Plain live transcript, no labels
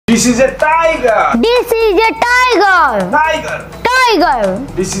This is a tiger. This is a tiger. Tiger. Tiger.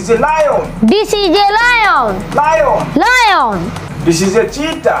 This is a lion. This is a lion. Lion. Lion. This is a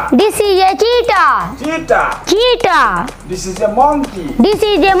cheetah. This is a cheetah. Cheetah. Cheetah. This is a monkey. This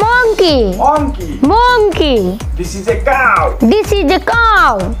is a monkey. Monkey. Monkey. This is a cow. This is a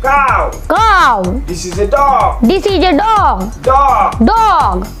cow. Cow. Cow. This is a dog. This is a dog. Dog.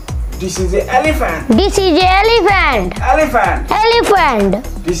 Dog. This is a elephant. This is a elephant. Elephant. Elephant.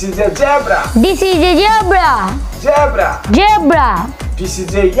 This is a zebra. This is a zebra. Zebra. Zebra. This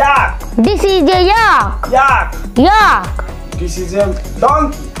is a yak. This is a yak. Yak. Yak. This is a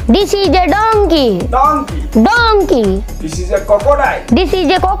donkey. This is a donkey. Donkey. Donkey. This is a crocodile. This is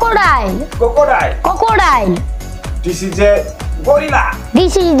a crocodile. Crocodile. Crocodile. This is a gorilla.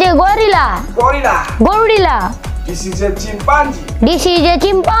 This is a gorilla. Gorilla. Gorilla. This is a chimpanzee. This is a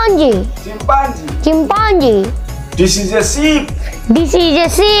chimpanzee. Chimpanzee. Chimpanzee. This is a sheep. This is a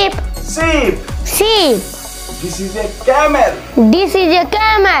sheep. Sheep. Sheep. This is a camel. This is a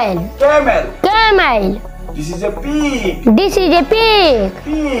camel. Camel. Camel. This is a pig. This is a pig.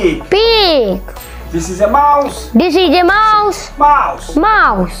 Pig. Pig. This is a mouse. This is a mouse. Mouse.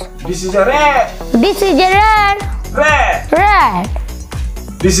 Mouse. This is a rat. This is a rat. Rat. Rat.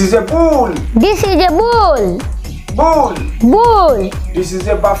 This is a bull. This is a bull. Bull. Bull. This is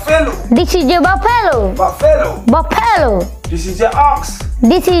a buffalo. This is a buffalo. Buffalo. Buffalo. This is a ox.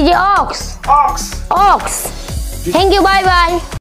 This is a ox. Ox. Ox. Thank you. Bye bye.